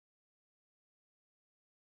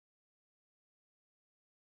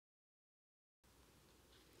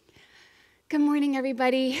Good morning,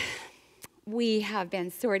 everybody. We have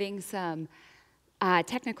been sorting some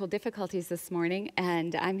technical difficulties this morning,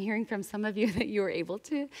 and I'm hearing from some of you that you were able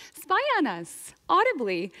to spy on us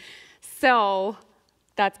audibly. So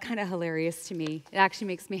that's kind of hilarious to me. It actually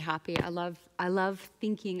makes me happy. I love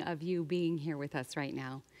thinking of you being here with us right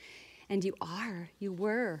now. And you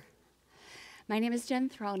were. My name is Jen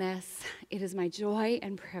Thrones. It is my joy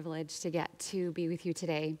and privilege to get to be with you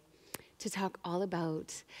today to talk all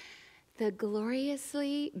about the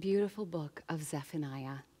gloriously beautiful book of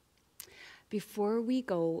Zephaniah. Before we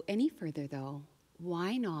go any further, though,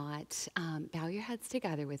 why not bow your heads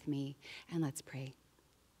together with me and let's pray.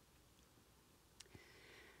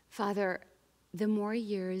 Father, the more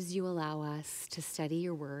years you allow us to study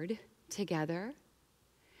your word together,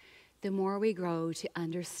 the more we grow to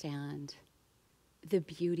understand the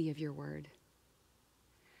beauty of your word.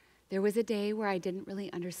 There was a day where I didn't really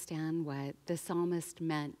understand what the psalmist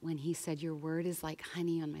meant when he said, your word is like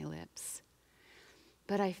honey on my lips.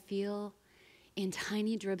 But I feel in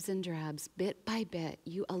tiny dribs and drabs, bit by bit,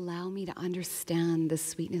 you allow me to understand the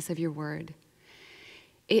sweetness of your word.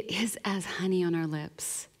 It is as honey on our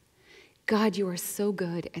lips. God, you are so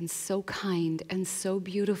good and so kind and so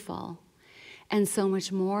beautiful and so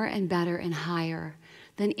much more and better and higher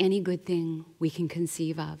than any good thing we can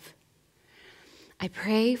conceive of. I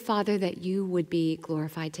pray, Father, that you would be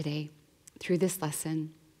glorified today through this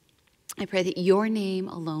lesson. I pray that your name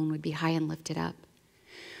alone would be high and lifted up.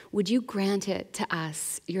 Would you grant it to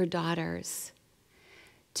us, your daughters,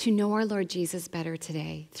 to know our Lord Jesus better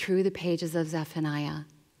today through the pages of Zephaniah?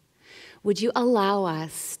 Would you allow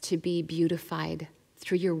us to be beautified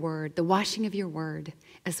through your word, the washing of your word,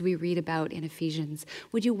 as we read about in Ephesians?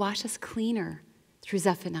 Would you wash us cleaner through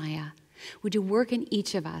Zephaniah? Would you work in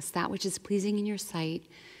each of us that which is pleasing in your sight,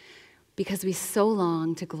 because we so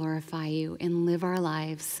long to glorify you and live our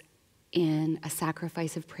lives in a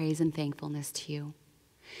sacrifice of praise and thankfulness to you.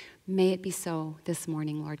 May it be so this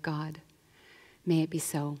morning, Lord God. May it be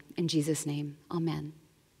so. In Jesus' name, amen.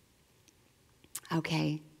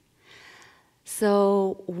 Okay.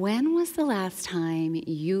 So when was the last time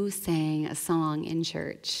you sang a song in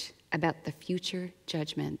church about the future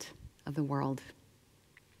judgment of the world?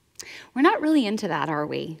 We're not really into that, are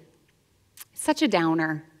we? It's such a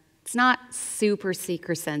downer. It's not super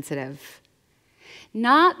seeker sensitive.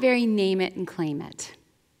 Not very name it and claim it.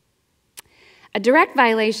 A direct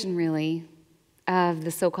violation, really, of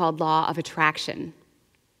the so-called law of attraction.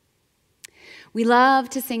 We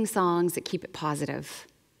love to sing songs that keep it positive.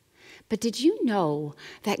 But did you know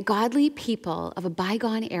that godly people of a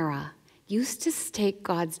bygone era used to take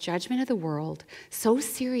God's judgment of the world so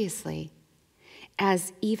seriously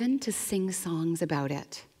as even to sing songs about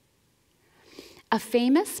it? A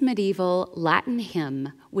famous medieval Latin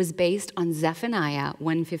hymn was based on Zephaniah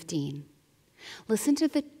 1:15. Listen to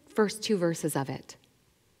the first two verses of it.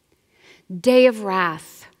 Day of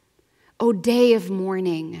wrath, O day of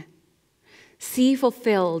mourning, see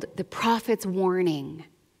fulfilled the prophet's warning.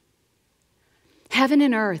 Heaven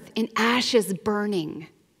and earth in ashes burning,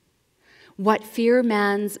 what fear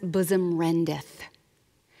man's bosom rendeth,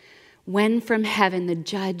 when from heaven the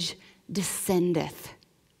judge descendeth,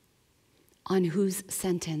 on whose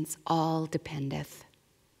sentence all dependeth.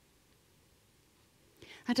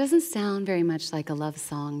 That doesn't sound very much like a love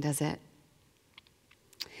song, does it?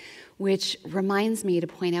 Which reminds me to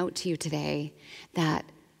point out to you today that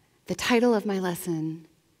the title of my lesson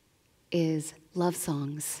is Love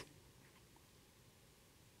Songs.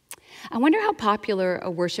 I wonder how popular a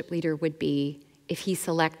worship leader would be if he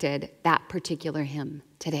selected that particular hymn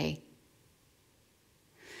today.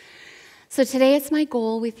 So today it's my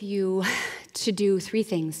goal with you to do three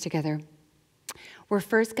things together. We're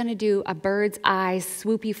first going to do a bird's eye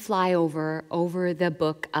swoopy flyover over the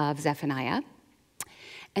book of Zephaniah.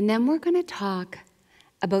 And then we're going to talk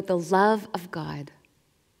about the love of God.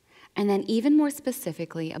 And then even more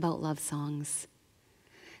specifically about love songs.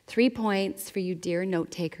 3 points for you dear note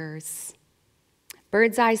takers.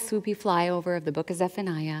 Bird's eye swoopy flyover of the book of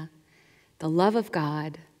Zephaniah, the love of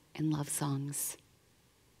God, and love songs.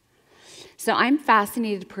 So I'm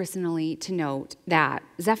fascinated personally to note that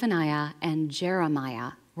Zephaniah and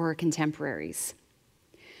Jeremiah were contemporaries.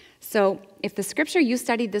 So if the scripture you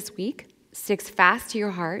studied this week sticks fast to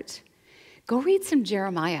your heart, go read some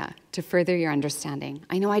Jeremiah to further your understanding.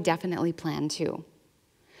 I know I definitely plan to.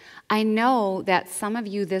 I know that some of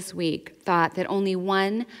you this week thought that only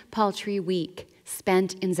one paltry week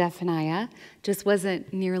spent in Zephaniah just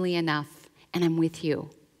wasn't nearly enough, and I'm with you.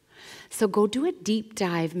 So go do a deep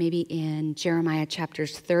dive maybe in Jeremiah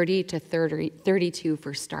chapters 30 to 32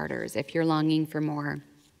 for starters, if you're longing for more.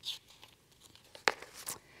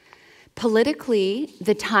 Politically,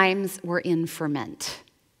 the times were in ferment.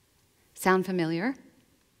 Sound familiar?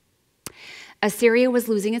 Assyria was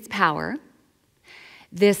losing its power.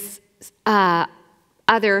 This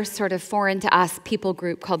other sort of foreign to us people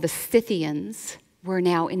group called the Scythians were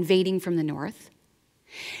now invading from the north.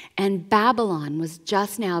 And Babylon was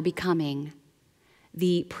just now becoming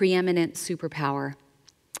the preeminent superpower.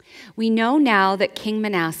 We know now that King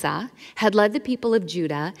Manasseh had led the people of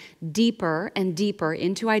Judah deeper and deeper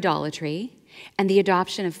into idolatry and the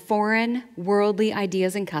adoption of foreign worldly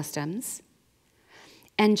ideas and customs.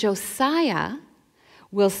 And Josiah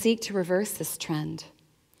will seek to reverse this trend.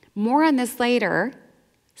 More on this later.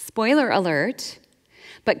 Spoiler alert.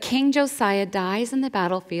 But King Josiah dies in the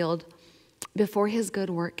battlefield before his good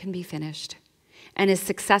work can be finished. And his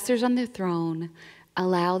successors on the throne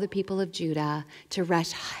allow the people of Judah to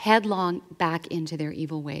rush headlong back into their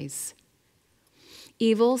evil ways.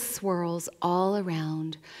 Evil swirls all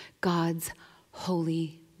around God's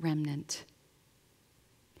holy remnant.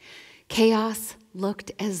 Chaos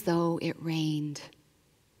looked as though it rained.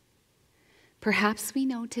 Perhaps we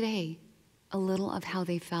know today a little of how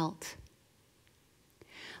they felt.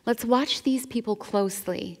 Let's watch these people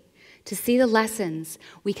closely to see the lessons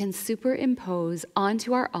we can superimpose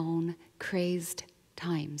onto our own crazed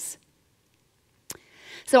times.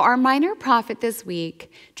 So our minor prophet this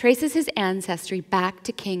week traces his ancestry back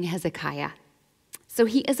to King Hezekiah. So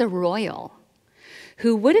he is a royal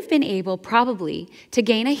who would have been able probably to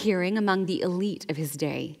gain a hearing among the elite of his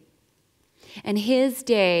day. And his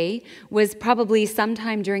day was probably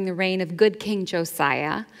sometime during the reign of good King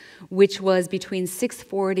Josiah, which was between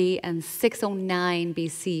 640 and 609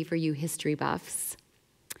 BC for you history buffs.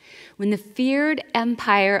 When the feared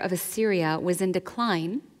empire of Assyria was in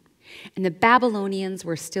decline and the Babylonians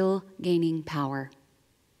were still gaining power.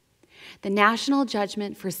 The national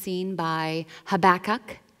judgment foreseen by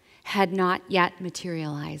Habakkuk had not yet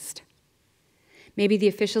materialized. Maybe the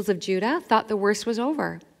officials of Judah thought the worst was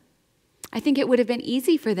over. I think it would have been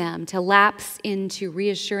easy for them to lapse into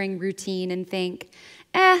reassuring routine and think,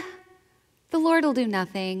 the Lord will do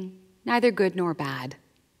nothing, neither good nor bad.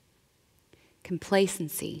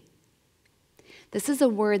 Complacency. This is a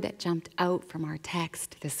word that jumped out from our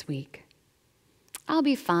text this week. I'll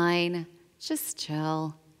be fine, just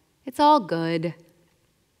chill. It's all good.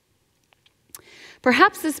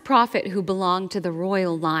 Perhaps this prophet who belonged to the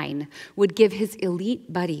royal line would give his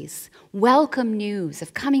elite buddies welcome news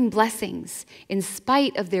of coming blessings in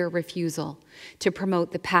spite of their refusal to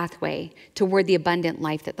promote the pathway toward the abundant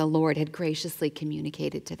life that the Lord had graciously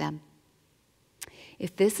communicated to them.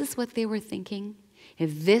 If this is what they were thinking,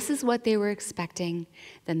 if this is what they were expecting,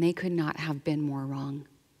 then they could not have been more wrong.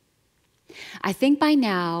 I think by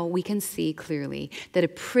now we can see clearly that a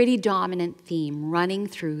pretty dominant theme running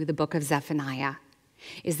through the book of Zephaniah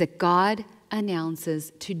is that God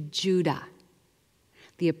announces to Judah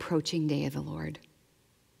the approaching day of the Lord.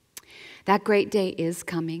 That great day is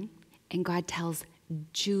coming, and God tells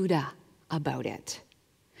Judah about it.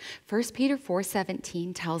 1 Peter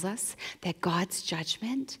 4:17 tells us that God's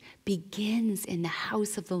judgment begins in the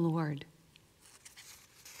house of the Lord.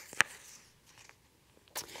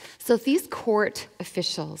 So if these court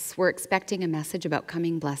officials were expecting a message about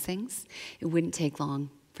coming blessings, it wouldn't take long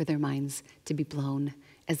for their minds to be blown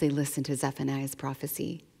as they listened to Zephaniah's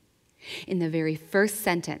prophecy. In the very first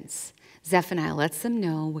sentence, Zephaniah lets them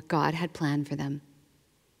know what God had planned for them.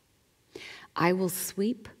 I will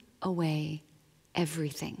sweep away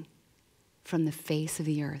everything from the face of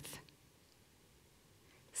the earth,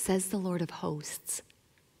 says the Lord of hosts.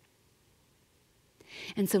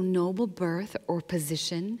 And so noble birth or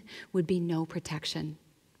position would be no protection.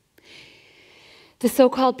 The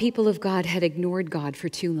so-called people of God had ignored God for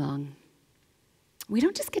too long. We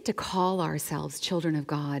don't just get to call ourselves children of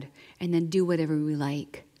God and then do whatever we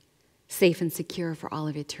like, safe and secure for all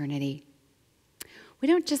of eternity. We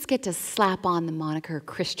don't just get to slap on the moniker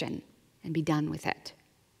Christian and be done with it.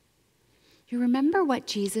 You remember what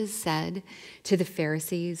Jesus said to the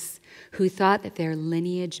Pharisees who thought that their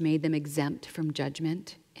lineage made them exempt from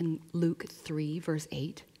judgment in Luke 3, verse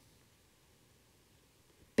 8?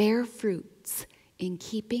 Bear fruits in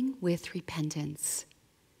keeping with repentance.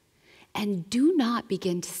 And do not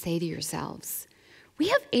begin to say to yourselves, we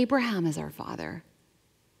have Abraham as our father.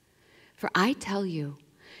 For I tell you,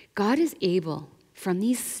 God is able from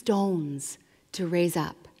these stones to raise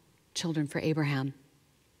up children for Abraham.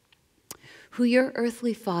 Who your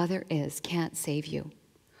earthly father is can't save you.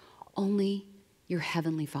 Only your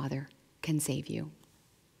heavenly Father can save you.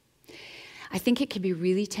 I think it can be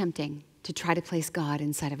really tempting to try to place God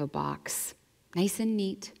inside of a box, nice and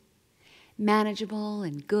neat, manageable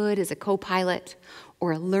and good as a co-pilot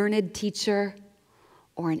or a learned teacher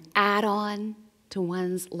or an add-on to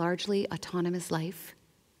one's largely autonomous life.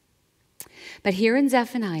 But here in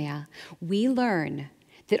Zephaniah, we learn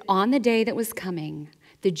that on the day that was coming,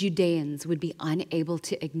 the Judeans would be unable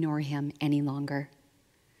to ignore him any longer.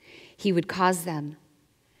 He would cause them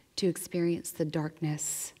to experience the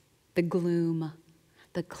darkness, the gloom,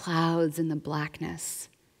 the clouds, and the blackness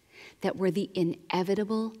that were the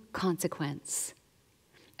inevitable consequence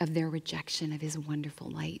of their rejection of his wonderful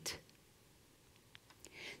light.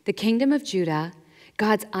 The kingdom of Judah,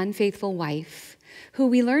 God's unfaithful wife, who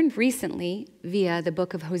we learned recently via the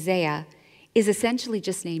book of Hosea, is essentially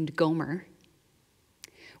just named Gomer,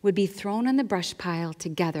 would be thrown on the brush pile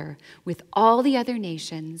together with all the other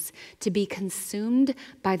nations to be consumed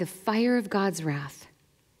by the fire of God's wrath.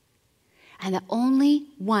 And the only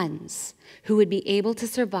ones who would be able to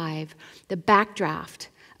survive the backdraft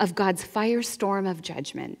of God's firestorm of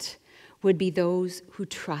judgment would be those who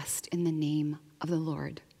trust in the name of the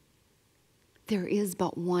Lord. There is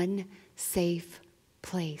but one safe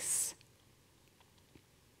place.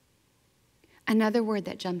 Another word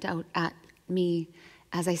that jumped out at me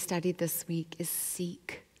as I studied this week is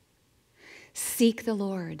seek. Seek the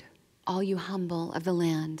Lord, all you humble of the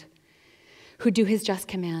land, who do his just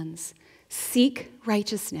commands. Seek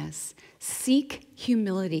righteousness. Seek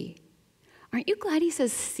humility. Aren't you glad he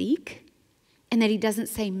says seek and that he doesn't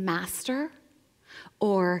say master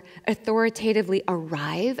or authoritatively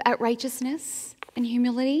arrive at righteousness and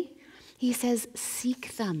humility? He says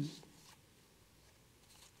seek them.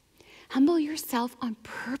 Humble yourself on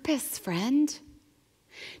purpose, friend.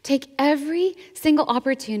 Take every single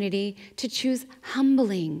opportunity to choose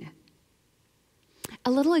humbling.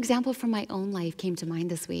 A little example from my own life came to mind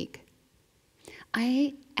this week.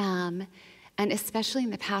 I am, and especially in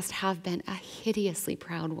the past have been, a hideously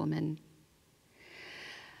proud woman.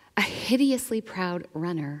 A hideously proud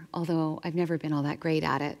runner, although I've never been all that great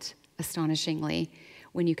at it, astonishingly,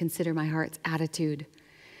 when you consider my heart's attitude.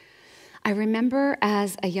 I remember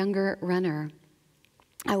as a younger runner,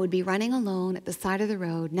 I would be running alone at the side of the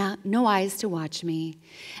road, no eyes to watch me,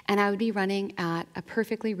 and I would be running at a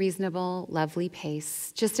perfectly reasonable, lovely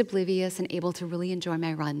pace, just oblivious and able to really enjoy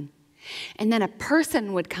my run. And then a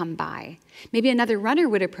person would come by. Maybe another runner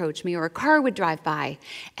would approach me or a car would drive by.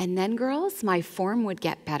 And then, girls, my form would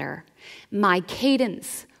get better. My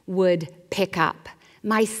cadence would pick up.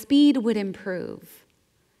 My speed would improve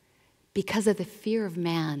because of the fear of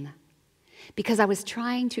man. Because I was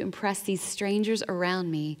trying to impress these strangers around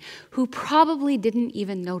me who probably didn't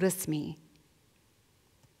even notice me.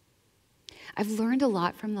 I've learned a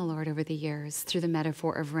lot from the Lord over the years through the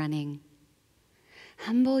metaphor of running.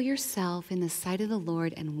 Humble yourself in the sight of the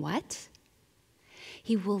Lord, and what?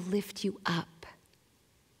 He will lift you up.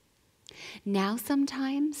 Now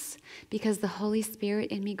sometimes, because the Holy Spirit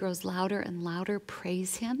in me grows louder and louder,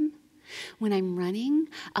 praise him. When I'm running,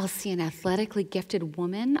 I'll see an athletically gifted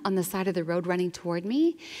woman on the side of the road running toward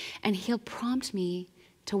me, and he'll prompt me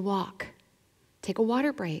to walk, take a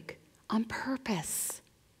water break on purpose.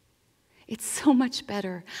 It's so much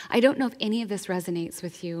better. I don't know if any of this resonates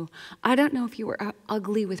with you. I don't know if you are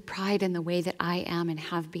ugly with pride in the way that I am and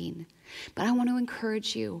have been. But I want to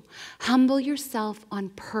encourage you. Humble yourself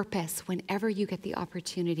on purpose whenever you get the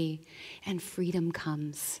opportunity, and freedom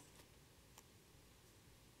comes.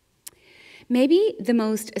 Maybe the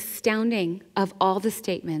most astounding of all the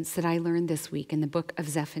statements that I learned this week in the book of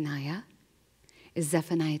Zephaniah is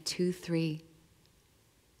Zephaniah 2:3.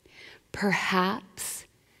 Perhaps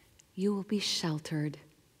you will be sheltered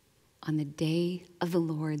on the day of the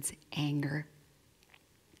Lord's anger.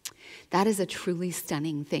 That is a truly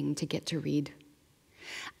stunning thing to get to read.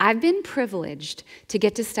 I've been privileged to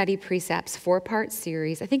get to study Precepts' 4-part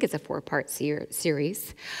series, I think it's a 4-part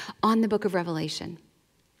series, on the book of Revelation.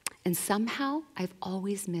 And somehow I've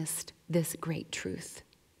always missed this great truth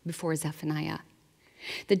before Zephaniah.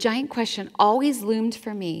 The giant question always loomed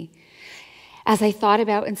for me as I thought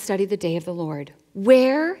about and studied the day of the Lord.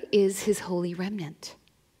 Where is his holy remnant?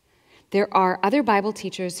 There are other Bible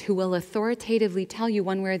teachers who will authoritatively tell you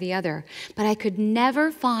one way or the other, but I could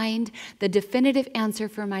never find the definitive answer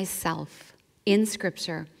for myself in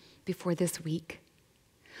Scripture before this week.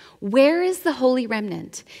 Where is the holy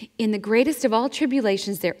remnant in the greatest of all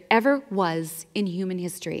tribulations there ever was in human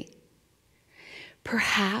history?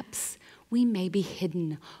 Perhaps we may be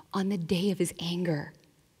hidden on the day of his anger.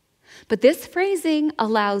 But this phrasing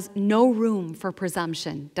allows no room for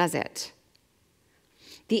presumption, does it?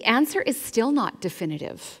 The answer is still not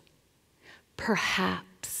definitive.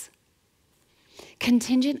 Perhaps.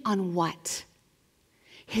 Contingent on what?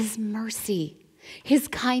 His mercy, His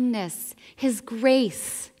kindness, His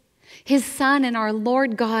grace, His Son and our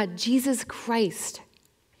Lord God, Jesus Christ.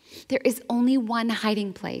 There is only one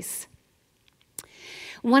hiding place.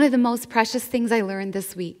 One of the most precious things I learned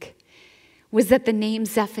this week was that the name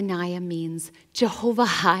Zephaniah means Jehovah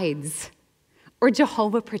hides or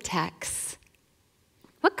Jehovah protects.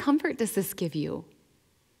 What comfort does this give you?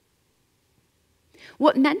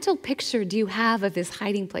 What mental picture do you have of this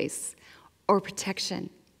hiding place or protection?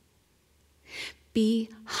 Be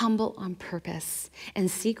humble on purpose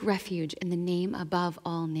and seek refuge in the name above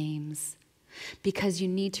all names, because you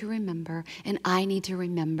need to remember, and I need to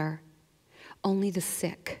remember, only the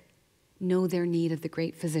sick know their need of the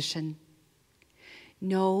great physician.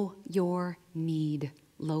 Know your need,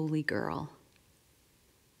 lowly girl.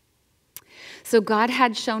 So God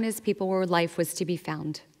had shown his people where life was to be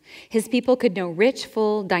found. His people could know rich,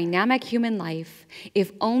 full, dynamic human life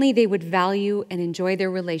if only they would value and enjoy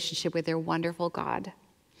their relationship with their wonderful God.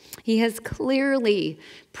 He has clearly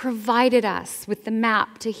provided us with the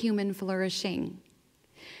map to human flourishing.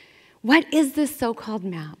 What is this so-called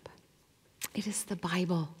map? It is the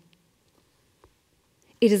Bible.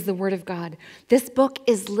 It is the Word of God. This book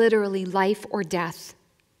is literally life or death.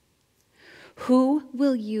 Who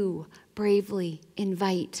will you bravely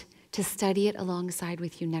invite to study it alongside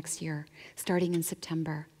with you next year, starting in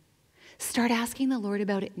September? Start asking the Lord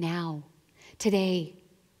about it now, today.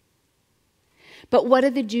 But what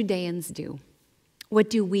did the Judeans do? What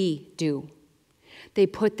do we do? They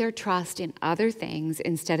put their trust in other things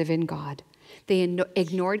instead of in God. They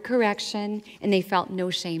ignored correction, and they felt no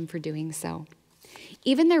shame for doing so.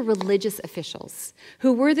 Even their religious officials,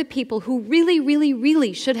 who were the people who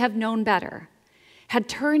really should have known better, had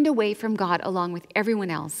turned away from God along with everyone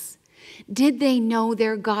else. Did they know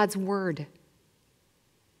their God's word?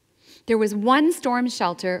 There was one storm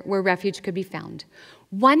shelter where refuge could be found,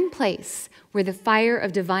 one place where the fire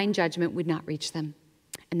of divine judgment would not reach them,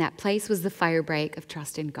 and that place was the firebreak of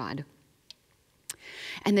trust in God.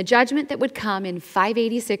 And the judgment that would come in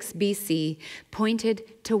 586 BC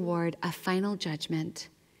pointed toward a final judgment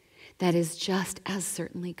that is just as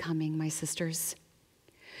certainly coming, my sisters.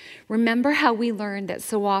 Remember how we learned that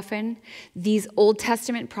so often these Old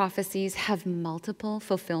Testament prophecies have multiple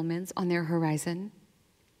fulfillments on their horizon?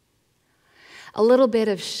 A little bit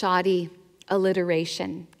of shoddy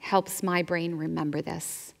alliteration helps my brain remember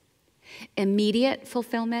this. Immediate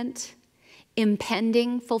fulfillment,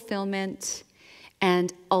 impending fulfillment,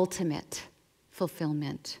 and ultimate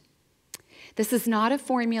fulfillment. This is not a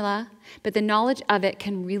formula, but the knowledge of it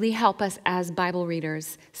can really help us as Bible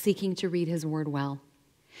readers seeking to read his word well.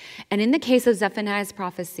 And in the case of Zephaniah's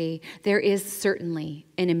prophecy, there is certainly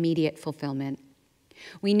an immediate fulfillment.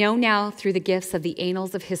 We know now through the gifts of the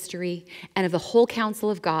annals of history and of the whole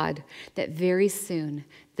counsel of God that very soon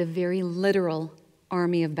the very literal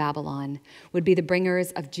army of Babylon would be the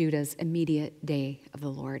bringers of Judah's immediate day of the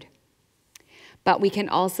Lord. But we can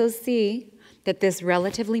also see that this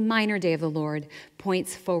relatively minor day of the Lord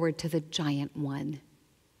points forward to the giant one,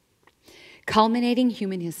 culminating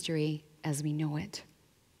human history as we know it.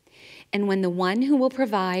 And when the one who will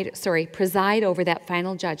preside over that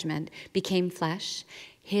final judgment became flesh,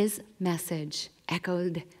 his message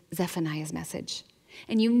echoed Zephaniah's message.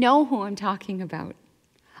 And you know who I'm talking about,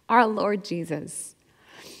 our Lord Jesus.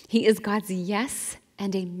 He is God's yes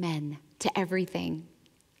and amen to everything.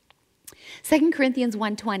 2 Corinthians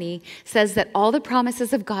 1:20 says that all the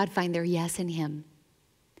promises of God find their yes in him.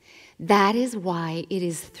 That is why it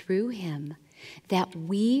is through him that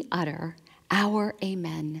we utter our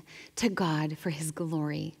amen to God for his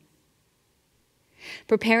glory.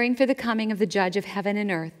 Preparing for the coming of the judge of heaven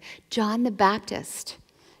and earth, John the Baptist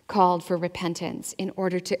called for repentance in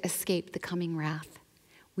order to escape the coming wrath.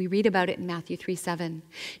 We read about it in Matthew 3:7.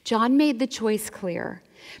 John made the choice clear.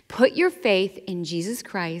 Put your faith in Jesus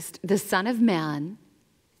Christ, the Son of Man,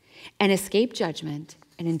 and escape judgment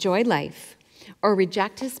and enjoy life, or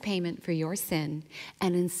reject his payment for your sin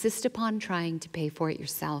and insist upon trying to pay for it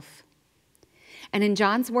yourself. And in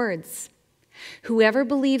John's words, whoever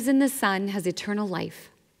believes in the Son has eternal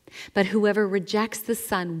life, but whoever rejects the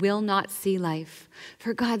Son will not see life,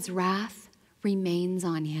 for God's wrath remains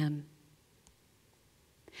on him.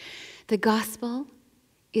 The gospel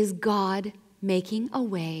is God making a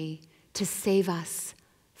way to save us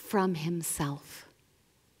from himself.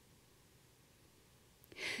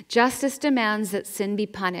 Justice demands that sin be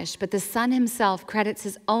punished, but the Son himself credits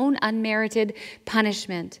his own unmerited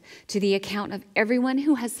punishment to the account of everyone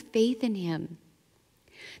who has faith in him.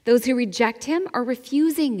 Those who reject him are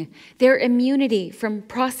refusing their immunity from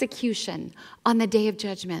prosecution on the day of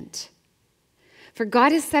judgment. For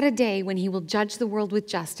God has set a day when he will judge the world with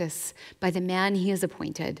justice by the man he has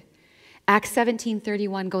appointed. Acts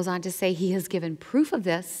 17:31 goes on to say he has given proof of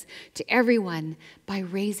this to everyone by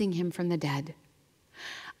raising him from the dead.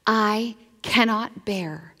 I cannot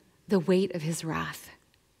bear the weight of his wrath.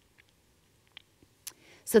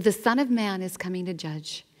 So the Son of Man is coming to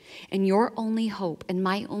judge, and your only hope and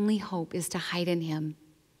my only hope is to hide in him.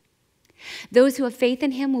 Those who have faith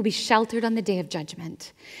in him will be sheltered on the day of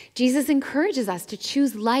judgment. Jesus encourages us to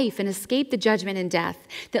choose life and escape the judgment and death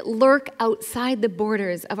that lurk outside the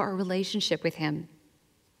borders of our relationship with him.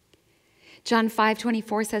 John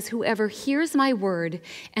 5:24 says, whoever hears my word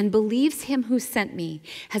and believes him who sent me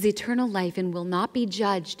has eternal life and will not be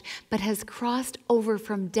judged, but has crossed over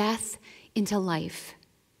from death into life.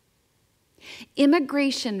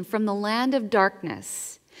 Immigration from the land of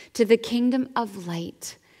darkness to the kingdom of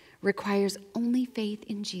light requires only faith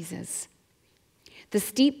in Jesus. The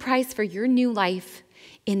steep price for your new life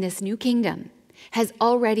in this new kingdom has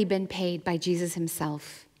already been paid by Jesus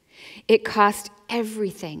himself. It cost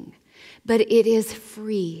everything, but it is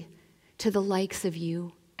free to the likes of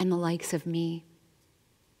you and the likes of me.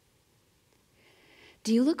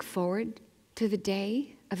 Do you look forward to the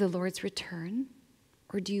day of the Lord's return,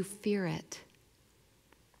 or do you fear it?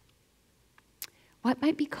 What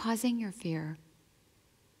might be causing your fear?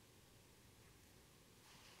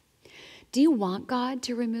 Do you want God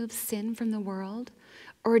to remove sin from the world,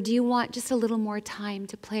 or do you want just a little more time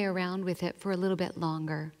to play around with it for a little bit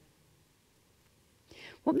longer?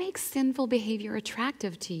 What makes sinful behavior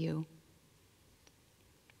attractive to you?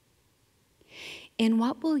 In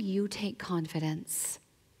what will you take confidence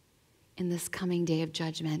in this coming day of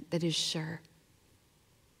judgment that is sure?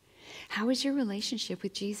 How is your relationship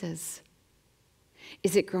with Jesus?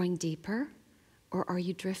 Is it growing deeper, or are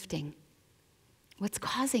you drifting? What's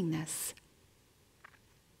causing this?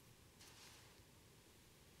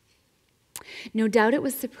 No doubt it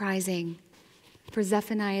was surprising for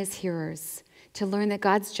Zephaniah's hearers to learn that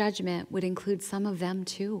God's judgment would include some of them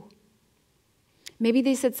too. Maybe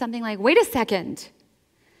they said something like, wait a second.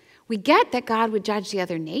 We get that God would judge the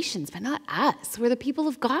other nations, but not us. We're the people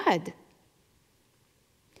of God.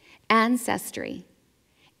 Ancestry,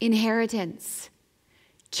 inheritance,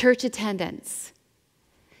 church attendance,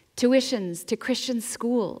 tuitions to Christian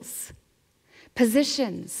schools,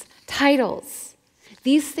 positions, titles.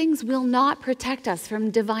 These things will not protect us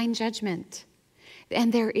from divine judgment.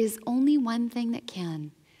 And there is only one thing that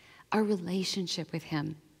can, our relationship with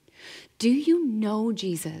him. Do you know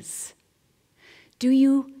Jesus? Do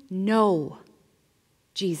you know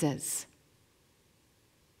Jesus?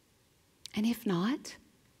 And if not,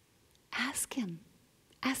 ask him.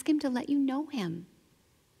 Ask him to let you know him.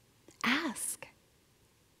 Ask.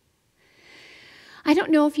 I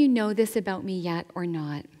don't know if you know this about me yet or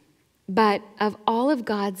not, but of all of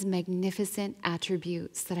God's magnificent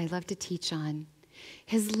attributes that I love to teach on,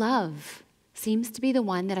 his love seems to be the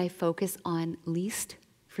one that I focus on least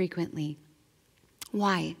frequently.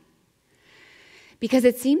 Why? Because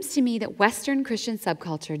it seems to me that Western Christian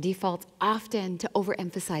subculture defaults often to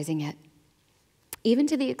overemphasizing it, even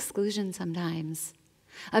to the exclusion sometimes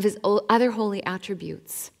of his other holy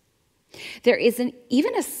attributes. There is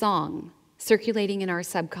even a song circulating in our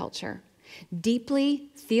subculture, deeply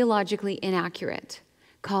theologically inaccurate,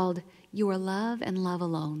 called You Are Love and Love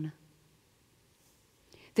Alone.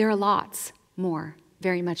 There are lots more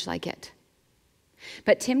very much like it.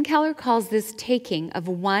 But Tim Keller calls this taking of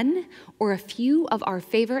one or a few of our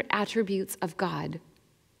favorite attributes of God,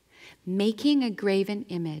 making a graven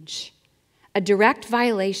image, a direct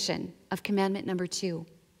violation of commandment number 2.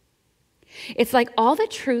 It's like all the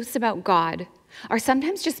truths about God are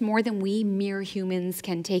sometimes just more than we mere humans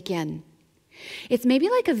can take in. It's maybe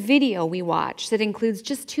like a video we watch that includes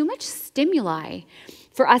just too much stimuli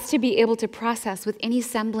for us to be able to process with any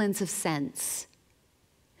semblance of sense.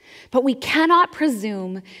 But we cannot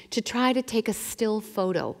presume to try to take a still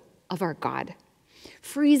photo of our God,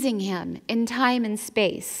 freezing him in time and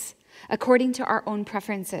space according to our own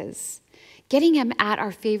preferences, getting him at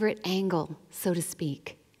our favorite angle, so to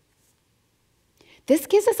speak. This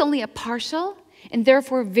gives us only a partial and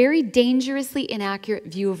therefore very dangerously inaccurate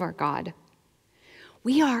view of our God.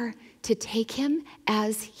 We are to take him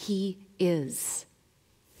as he is.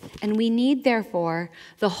 And we need, therefore,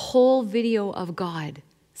 the whole video of God,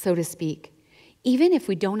 so to speak, even if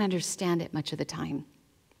we don't understand it much of the time.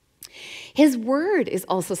 His word is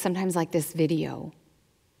also sometimes like this video,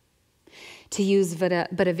 to use but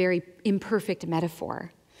a very imperfect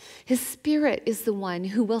metaphor. His Spirit is the one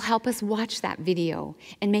who will help us watch that video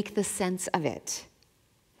and make the sense of it.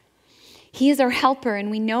 He is our helper, and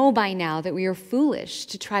we know by now that we are foolish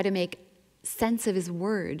to try to make sense of his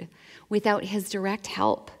word without his direct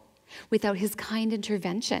help, without his kind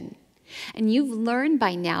intervention. And you've learned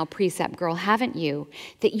by now, Precept Girl, haven't you,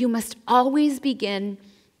 that you must always begin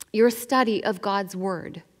your study of God's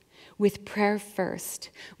word with prayer first,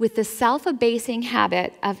 with the self-abasing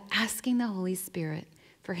habit of asking the Holy Spirit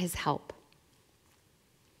for his help.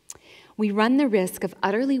 We run the risk of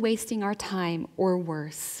utterly wasting our time, or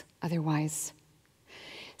worse, otherwise.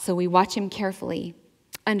 So we watch him carefully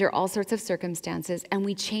under all sorts of circumstances, and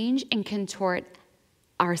we change and contort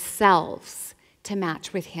ourselves to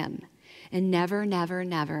match with him, and never, never,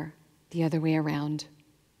 never the other way around.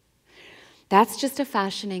 That's just a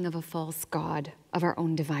fashioning of a false god of our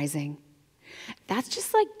own devising. That's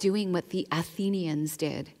just like doing what the Athenians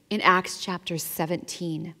did in Acts chapter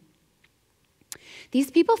 17.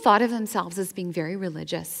 These people thought of themselves as being very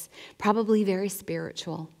religious, probably very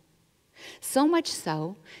spiritual. So much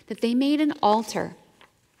so that they made an altar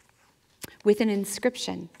with an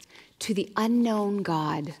inscription to the unknown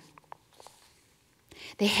God.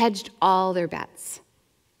 They hedged all their bets.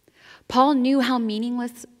 Paul knew how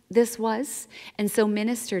meaningless this was, and so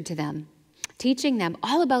ministered to them, teaching them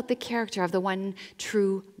all about the character of the one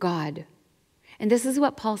true God. And this is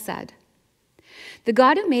what Paul said: "The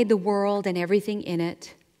God who made the world and everything in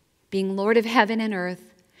it, being Lord of heaven and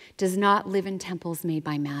earth, does not live in temples made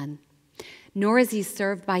by man, nor is he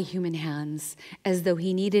served by human hands as though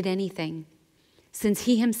he needed anything, since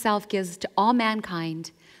he himself gives to all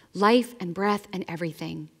mankind life and breath and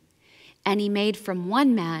everything. And he made from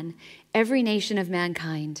one man every nation of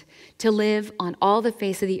mankind to live on all the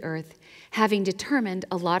face of the earth, having determined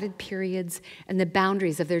allotted periods and the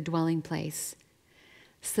boundaries of their dwelling place,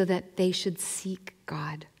 so that they should seek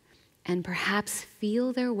God and perhaps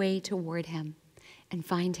feel their way toward him and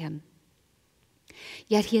find him.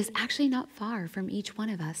 Yet he is actually not far from each one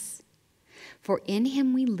of us, for in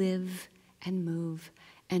him we live and move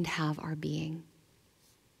and have our being."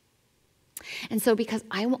 And so because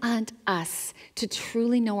I want us to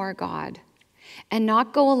truly know our God and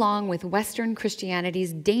not go along with Western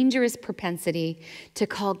Christianity's dangerous propensity to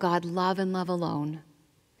call God love and love alone,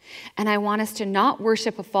 and I want us to not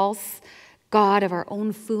worship a false god of our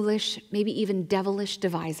own foolish, maybe even devilish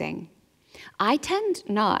devising, I tend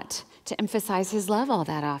not to emphasize his love all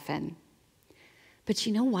that often. But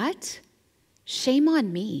you know what? Shame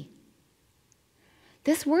on me.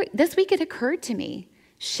 This week it occurred to me,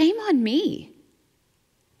 shame on me.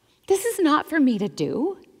 This is not for me to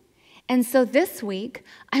do. And so this week,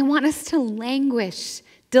 I want us to languish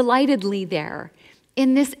delightedly there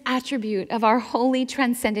in this attribute of our holy,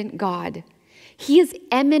 transcendent God. He is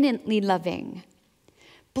eminently loving.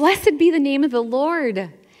 Blessed be the name of the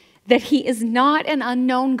Lord, that he is not an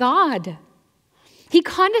unknown God. He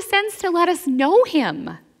condescends to let us know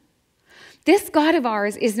him. This God of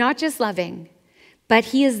ours is not just loving, but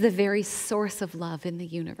he is the very source of love in the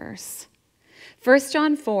universe. 1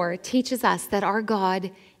 John 4 teaches us that our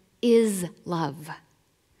God is love.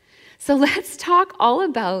 So let's talk all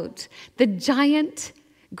about the giant,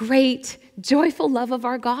 great, joyful love of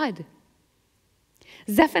our God.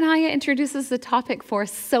 Zephaniah introduces the topic for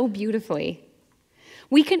us so beautifully.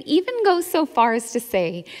 We can even go so far as to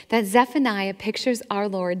say that Zephaniah pictures our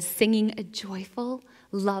Lord singing a joyful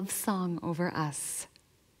love song over us.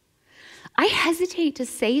 I hesitate to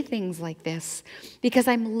say things like this because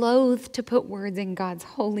I'm loath to put words in God's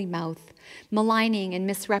holy mouth, maligning and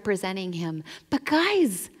misrepresenting him. But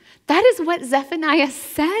guys, that is what Zephaniah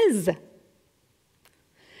says.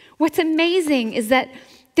 What's amazing is that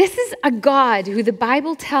this is a God who the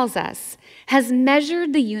Bible tells us has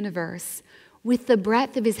measured the universe with the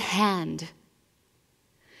breadth of his hand.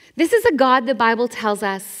 This is a God, the Bible tells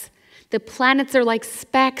us, the planets are like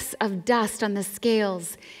specks of dust on the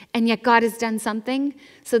scales, and yet God has done something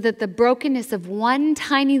so that the brokenness of one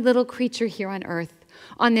tiny little creature here on earth,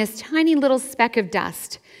 on this tiny little speck of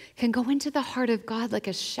dust, can go into the heart of God like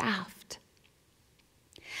a shaft.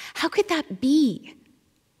 How could that be?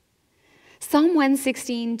 Psalm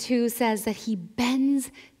 116:2 says that he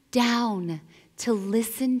bends down to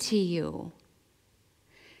listen to you.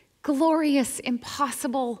 Glorious,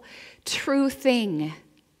 impossible, true thing.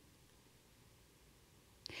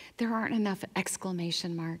 There aren't enough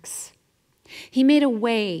exclamation marks. He made a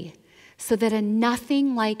way so that a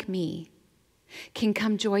nothing like me can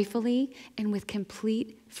come joyfully and with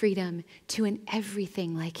complete freedom to an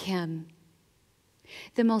everything like him.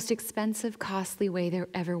 The most expensive, costly way there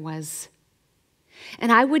ever was.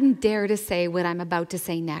 And I wouldn't dare to say what I'm about to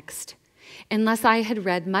say next unless I had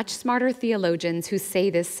read much smarter theologians who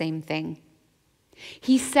say this same thing.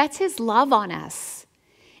 He sets his love on us.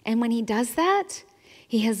 And when he does that,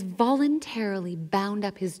 He has voluntarily bound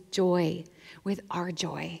up his joy with our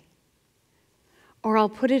joy. Or I'll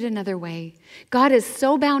put it another way. God has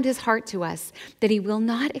so bound his heart to us that he will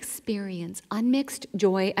not experience unmixed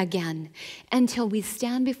joy again until we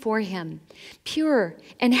stand before him, pure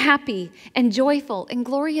and happy and joyful and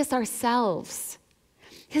glorious ourselves.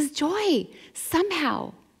 His joy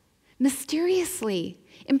somehow, mysteriously,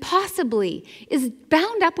 impossibly, is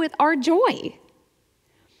bound up with our joy.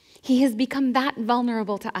 He has become that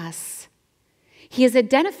vulnerable to us. He has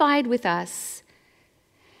identified with us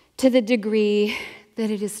to the degree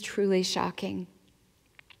that it is truly shocking.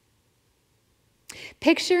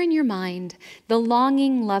 Picture in your mind the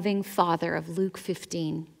longing, loving father of Luke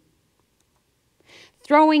 15,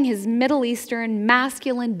 throwing his Middle Eastern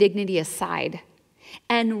masculine dignity aside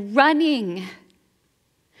and running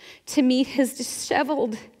to meet his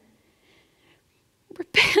disheveled,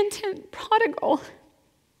 repentant prodigal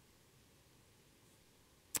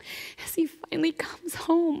as he finally comes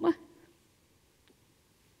home.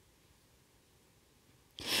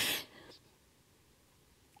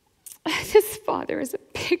 This father is a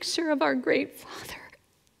picture of our great Father.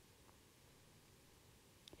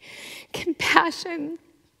 Compassion,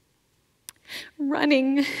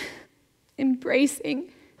 running,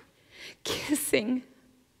 embracing, kissing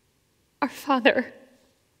our Father.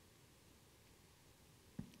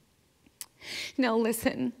 Now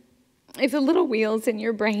listen, if the little wheels in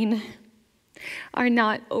your brain are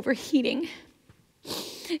not overheating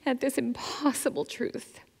at this impossible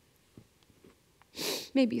truth,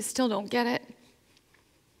 maybe you still don't get it.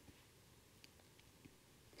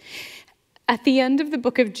 At the end of the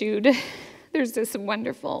book of Jude, there's this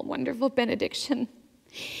wonderful, wonderful benediction.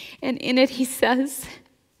 And in it he says,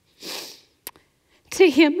 "To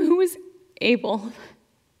him who is able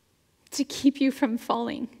to keep you from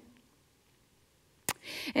falling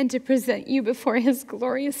and to present you before his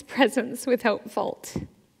glorious presence without fault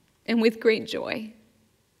and with great joy."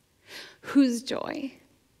 Whose joy?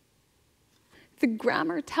 The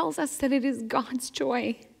grammar tells us that it is God's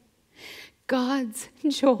joy. God's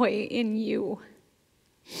joy in you.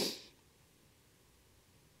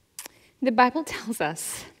 The Bible tells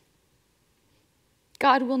us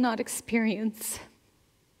God will not experience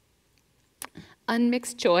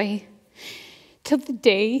unmixed joy till the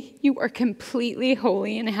day you are completely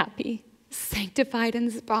holy and happy, sanctified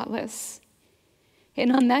and spotless.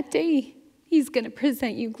 And on that day, he's going to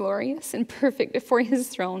present you glorious and perfect before his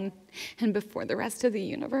throne and before the rest of the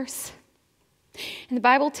universe. And the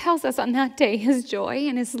Bible tells us on that day, his joy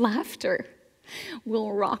and his laughter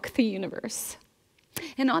will rock the universe.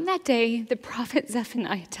 And on that day, the prophet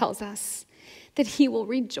Zephaniah tells us that he will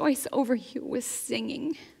rejoice over you with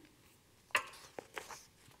singing.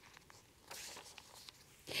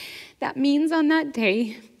 That means on that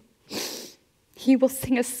day, he will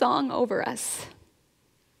sing a song over us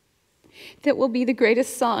that will be the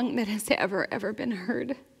greatest song that has ever been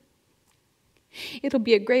heard. It'll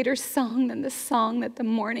be a greater song than the song that the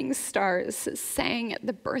morning stars sang at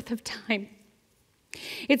the birth of time.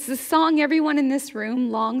 It's the song everyone in this room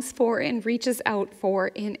longs for and reaches out for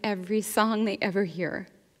in every song they ever hear.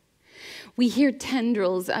 We hear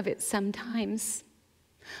tendrils of it sometimes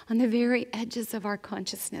on the very edges of our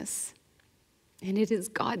consciousness, and it is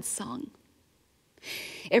God's song.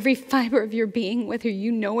 Every fiber of your being, whether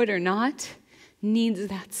you know it or not, needs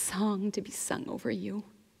that song to be sung over you.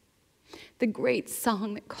 The great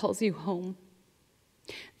song that calls you home.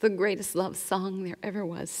 The greatest love song there ever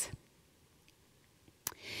was.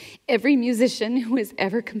 Every musician who has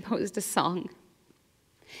ever composed a song,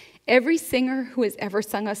 every singer who has ever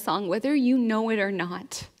sung a song, whether you know it or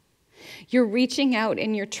not, you're reaching out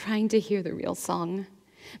and you're trying to hear the real song,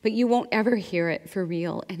 but you won't ever hear it for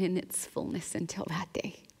real and in its fullness until that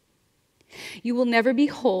day. You will never be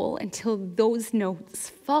whole until those notes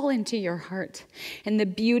fall into your heart and the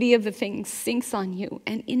beauty of the thing sinks on you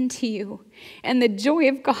and into you, and the joy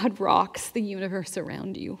of God rocks the universe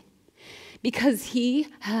around you, because he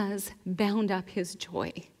has bound up his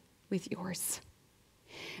joy with yours.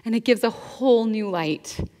 And it gives a whole new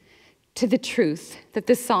light to the truth that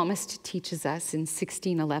the psalmist teaches us in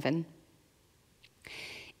 16:11.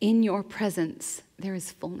 In your presence there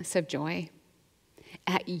is fullness of joy.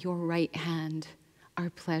 At your right hand are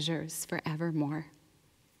pleasures forevermore.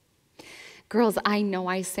 Girls, I know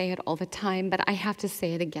I say it all the time, but I have to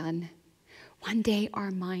say it again. One day our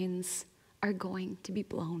minds are going to be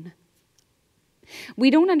blown. We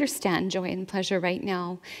don't understand joy and pleasure right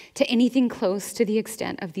now to anything close to the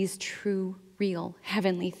extent of these true, real,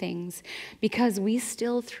 heavenly things, because we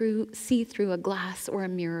still see through a glass or a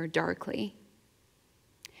mirror darkly.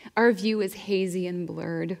 Our view is hazy and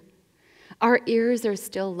blurred. Our ears are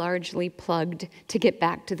still largely plugged, to get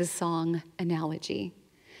back to the song analogy.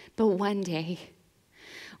 But one day,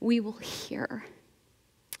 we will hear,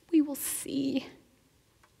 we will see,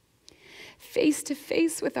 face to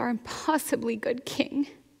face with our impossibly good King,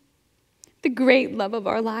 the great love of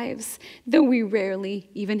our lives, though we rarely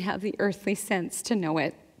even have the earthly sense to know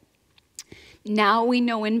it. Now we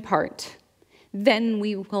know in part, then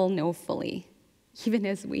we will know fully, even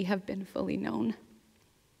as we have been fully known.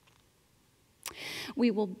 We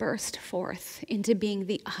will burst forth into being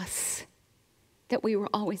the us that we were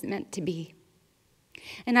always meant to be.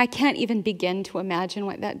 And I can't even begin to imagine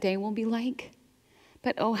what that day will be like,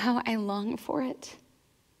 but oh, how I long for it.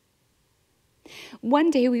 One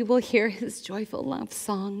day we will hear his joyful love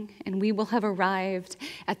song, and we will have arrived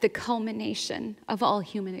at the culmination of all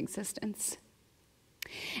human existence.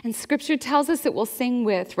 And Scripture tells us that we'll sing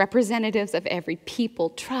with representatives of every people,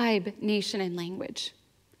 tribe, nation, and language.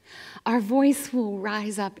 Our voice will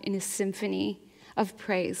rise up in a symphony of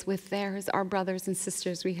praise with theirs, our brothers and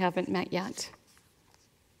sisters we haven't met yet.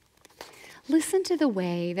 Listen to the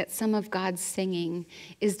way that some of God's singing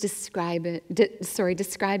is described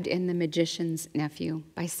in The Magician's Nephew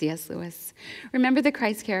by C.S. Lewis. Remember the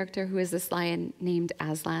Christ character who is this lion named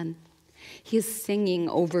Aslan? He is singing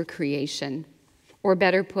over creation. Or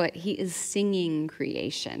better put, he is singing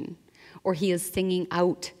creation. Or he is singing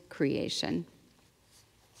out creation.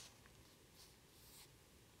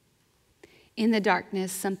 In the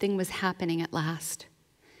darkness, something was happening at last.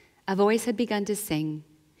 A voice had begun to sing.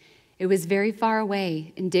 It was very far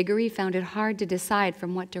away, and Diggory found it hard to decide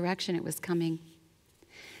from what direction it was coming.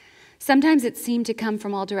 Sometimes it seemed to come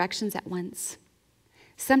from all directions at once.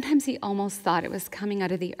 Sometimes he almost thought it was coming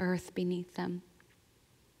out of the earth beneath them.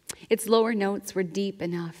 Its lower notes were deep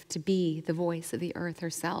enough to be the voice of the earth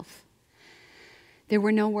herself. There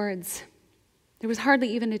were no words. There was hardly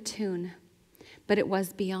even a tune, but it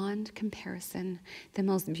was beyond comparison the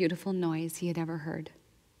most beautiful noise he had ever heard.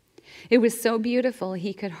 It was so beautiful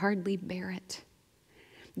he could hardly bear it.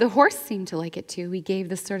 The horse seemed to like it too. He gave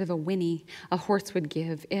the sort of a whinny a horse would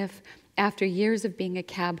give if, after years of being a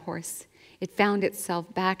cab horse, it found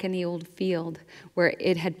itself back in the old field where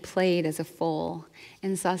it had played as a foal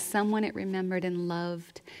and saw someone it remembered and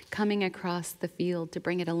loved coming across the field to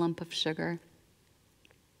bring it a lump of sugar.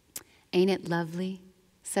 "Ain't it lovely?"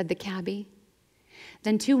 said the cabbie.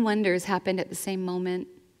 Then two wonders happened at the same moment.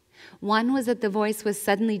 One was that the voice was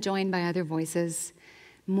suddenly joined by other voices,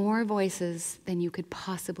 more voices than you could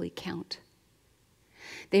possibly count.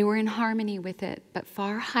 They were in harmony with it, but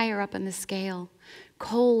far higher up on the scale,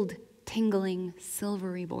 cold, tingling,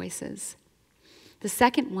 silvery voices. The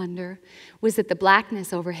second wonder was that the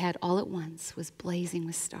blackness overhead all at once was blazing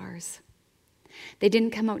with stars. They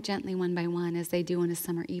didn't come out gently one by one as they do on a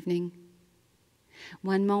summer evening.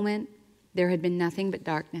 One moment, there had been nothing but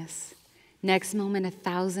darkness. Next moment,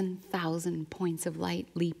 1,000,000 points of light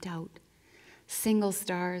leaped out. Single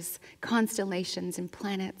stars, constellations, and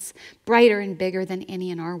planets, brighter and bigger than any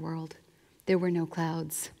in our world. There were no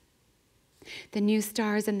clouds. The new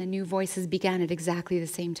stars and the new voices began at exactly the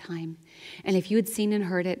same time. And if you had seen and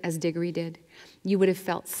heard it as Diggory did, you would have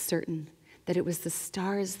felt certain that it was the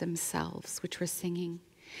stars themselves which were singing,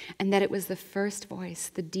 and that it was the first voice,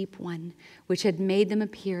 the deep one, which had made them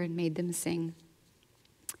appear and made them sing.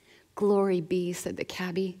 "Glory be," said the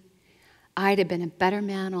cabbie. "I'd have been a better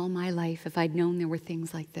man all my life if I'd known there were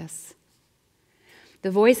things like this." The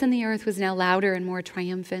voice on the earth was now louder and more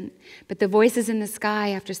triumphant, but the voices in the sky,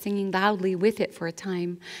 after singing loudly with it for a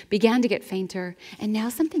time, began to get fainter, and now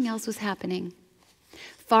something else was happening.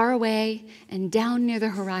 Far away and down near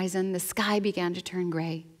the horizon, the sky began to turn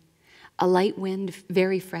gray. A light wind,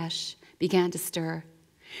 very fresh, began to stir.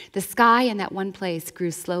 The sky in that one place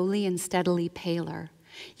grew slowly and steadily paler.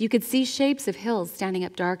 You could see shapes of hills standing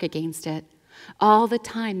up dark against it. All the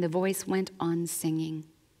time, the voice went on singing.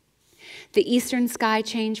 The eastern sky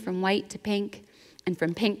changed from white to pink, and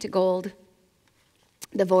from pink to gold.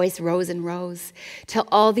 The voice rose and rose, till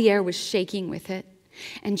all the air was shaking with it.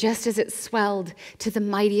 And just as it swelled to the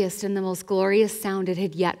mightiest and the most glorious sound it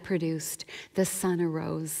had yet produced, the sun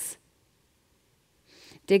arose.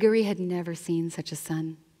 Diggory had never seen such a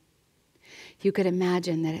sun. You could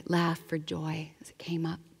imagine that it laughed for joy as it came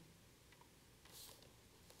up.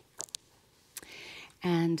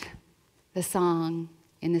 And the song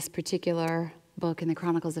in this particular book in the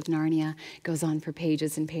Chronicles of Narnia goes on for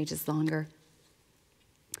pages and pages longer.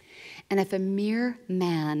 And if a mere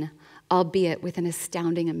man, albeit with an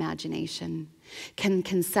astounding imagination, can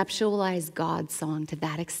conceptualize God's song to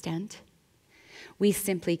that extent, we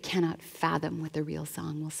simply cannot fathom what the real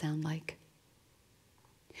song will sound like.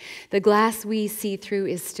 The glass we see through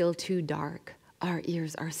is still too dark. Our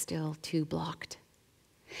ears are still too blocked.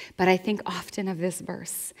 But I think often of this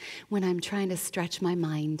verse when I'm trying to stretch my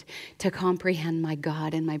mind to comprehend my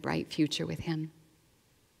God and my bright future with him.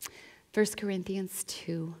 1 Corinthians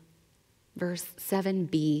 2, verse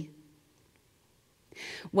 7b.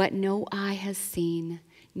 What no eye has seen,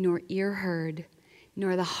 nor ear heard,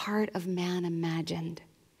 nor the heart of man imagined,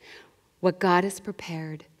 what God has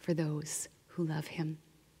prepared for those who love him.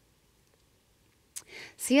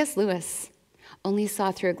 C.S. Lewis only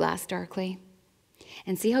saw through a glass darkly.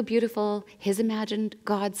 And see how beautiful his imagined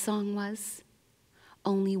God song was?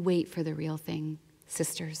 Only wait for the real thing,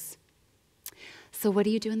 sisters. So what do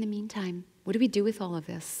you do in the meantime? What do we do with all of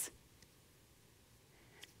this?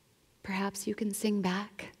 Perhaps you can sing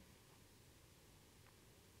back.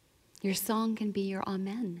 Your song can be your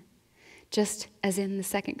amen, just as in the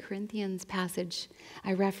 2 Corinthians passage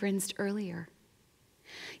I referenced earlier.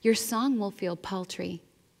 Your song will feel paltry,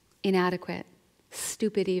 inadequate,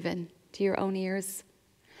 stupid even to your own ears.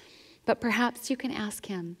 But perhaps you can ask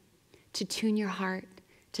him to tune your heart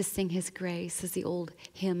to sing his grace, as the old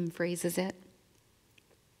hymn phrases it.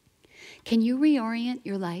 Can you reorient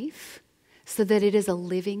your life so that it is a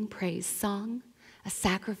living praise song, a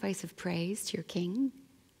sacrifice of praise to your King?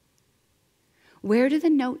 Where do the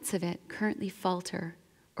notes of it currently falter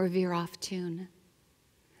or veer off tune?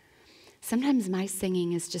 Sometimes my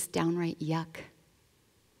singing is just downright yuck.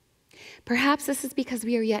 Perhaps this is because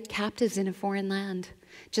we are yet captives in a foreign land,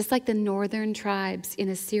 just like the northern tribes in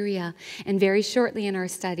Assyria, and very shortly in our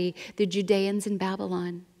study, the Judeans in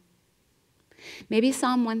Babylon. Maybe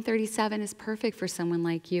Psalm 137 is perfect for someone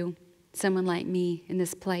like you, someone like me in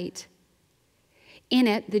this plight. In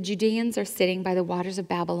it, the Judeans are sitting by the waters of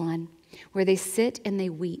Babylon, where they sit and they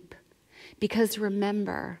weep. Because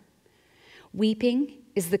remember, weeping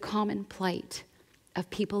is the common plight of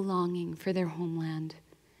people longing for their homeland,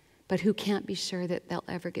 but who can't be sure that they'll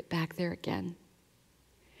ever get back there again.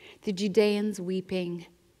 The Judeans weeping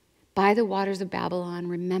by the waters of Babylon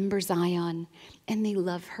remember Zion, and they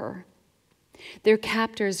love her. Their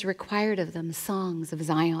captors required of them songs of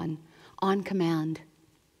Zion on command.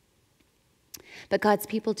 But God's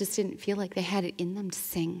people just didn't feel like they had it in them to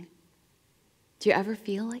sing. Do you ever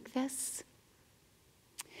feel like this?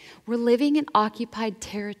 We're living in occupied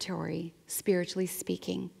territory, spiritually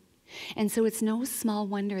speaking. And so it's no small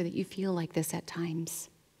wonder that you feel like this at times.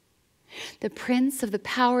 The prince of the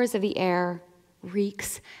powers of the air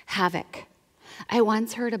wreaks havoc. I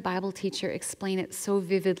once heard a Bible teacher explain it so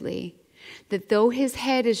vividly that though his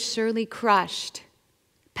head is surely crushed,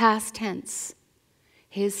 past tense,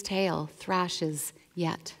 his tail thrashes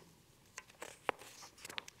yet.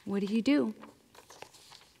 What do?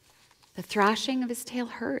 The thrashing of his tail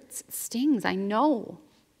hurts. It stings, I know.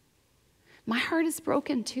 My heart is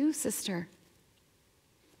broken too, sister.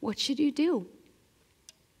 What should you do?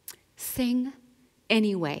 Sing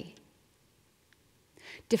anyway.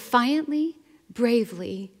 Defiantly,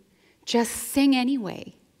 bravely, just sing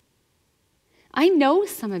anyway. I know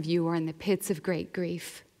some of you are in the pits of great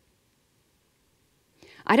grief.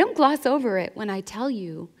 I don't gloss over it when I tell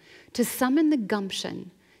you to summon the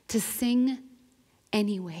gumption to sing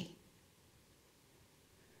anyway.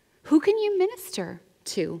 Who can you minister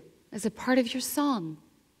to as a part of your song?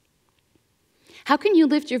 How can you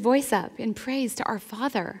lift your voice up in praise to our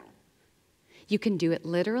Father? You can do it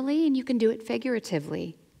literally and you can do it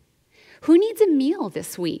figuratively. Who needs a meal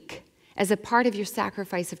this week as a part of your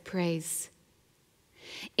sacrifice of praise?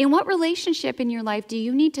 In what relationship in your life do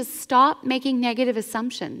you need to stop making negative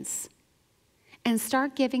assumptions and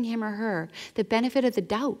start giving him or her the benefit of the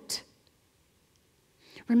doubt?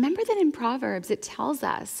 Remember that in Proverbs it tells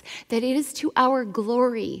us that it is to our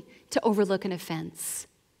glory to overlook an offense.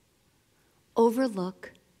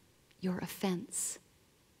 Overlook your offense.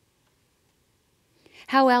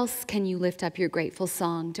 How else can you lift up your grateful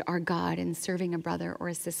song to our God in serving a brother or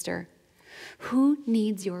a sister? Who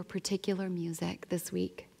needs your particular music this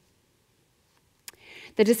week?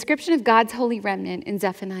 The description of God's holy remnant in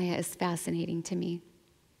Zephaniah is fascinating to me.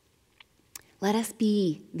 Let us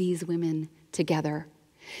be these women together.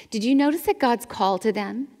 Did you notice that God's call to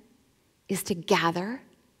them is to gather?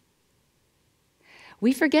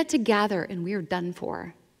 We forget to gather and we are done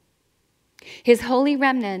for. His holy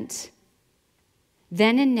remnant,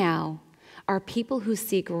 then and now, are people who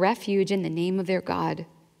seek refuge in the name of their God.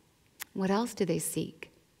 What else do they seek?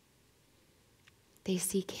 They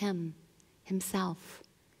seek him, himself,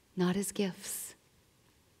 not his gifts.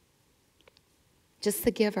 Just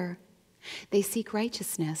the giver. They seek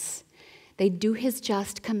righteousness. They do his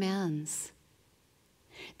just commands.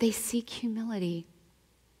 They seek humility.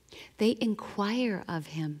 They inquire of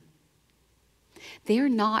him. They are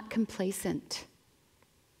not complacent.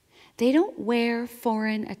 They don't wear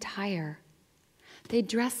foreign attire. They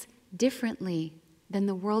dress differently than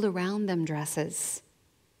the world around them dresses.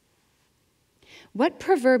 What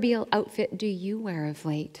proverbial outfit do you wear of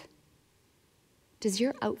late? Does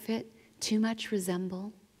your outfit too much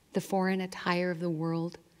resemble the foreign attire of the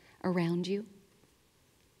world around you?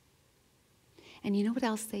 And you know what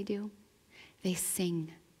else they do? They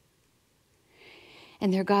sing.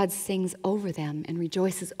 And their God sings over them and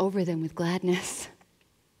rejoices over them with gladness.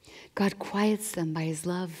 God quiets them by his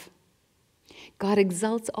love. God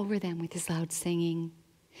exults over them with his loud singing.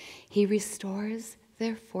 He restores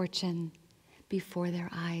their fortune before their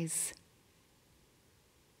eyes.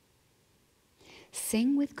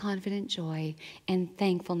 Sing with confident joy and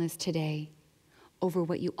thankfulness today over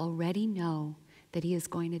what you already know that he is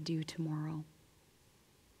going to do tomorrow.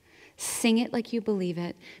 Sing it like you believe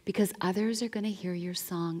it, because others are going to hear your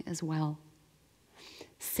song as well.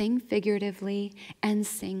 Sing figuratively and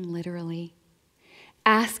sing literally.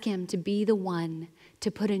 Ask him to be the one to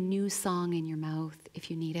put a new song in your mouth if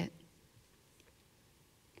you need it.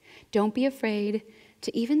 Don't be afraid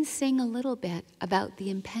to even sing a little bit about the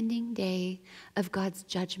impending day of God's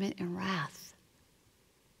judgment and wrath.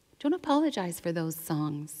 Don't apologize for those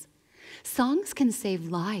songs. Songs can save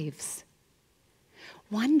lives.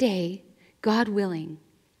 One day, God willing,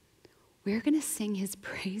 we're going to sing his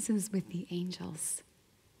praises with the angels.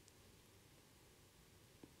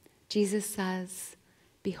 Jesus says,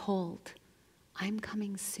 "Behold, I'm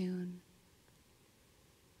coming soon."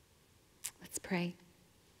 Let's pray.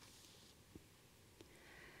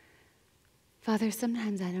 Father,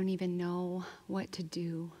 sometimes I don't even know what to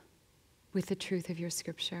do with the truth of your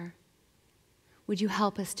scripture. Would you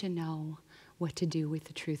help us to know what to do with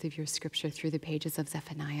the truth of your scripture through the pages of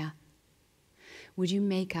Zephaniah? Would you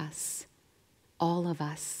make us, all of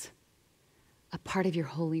us, a part of your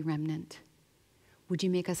holy remnant? Would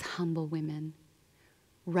you make us humble women,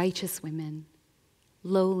 righteous women,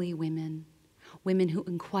 lowly women, women who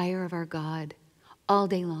inquire of our God all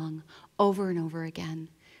day long, over and over again,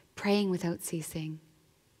 praying without ceasing?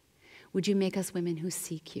 Would you make us women who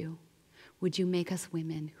seek you? Would you make us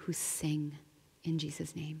women who sing in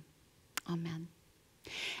Jesus' name? Amen.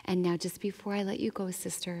 And now, just before I let you go,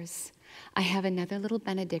 sisters, I have another little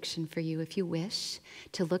benediction for you if you wish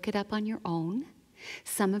to look it up on your own.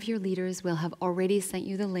 Some of your leaders will have already sent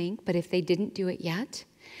you the link, but if they didn't do it yet,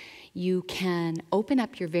 you can open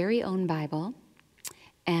up your very own Bible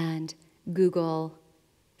and Google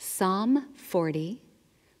Psalm 40,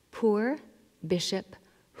 Poor Bishop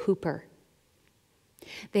Hooper.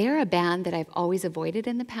 They are a band that I've always avoided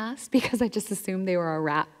in the past because I just assumed they were a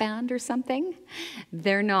rap band or something.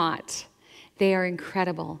 They're not. They are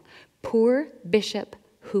incredible. Poor Bishop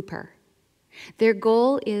Hooper. Their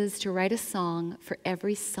goal is to write a song for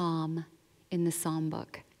every psalm in the psalm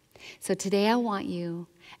book. So today I want you,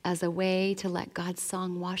 as a way to let God's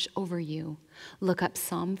song wash over you, look up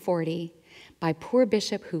Psalm 40 by Poor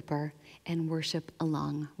Bishop Hooper and worship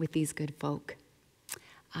along with these good folk.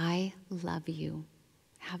 I love you.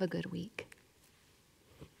 Have a good week.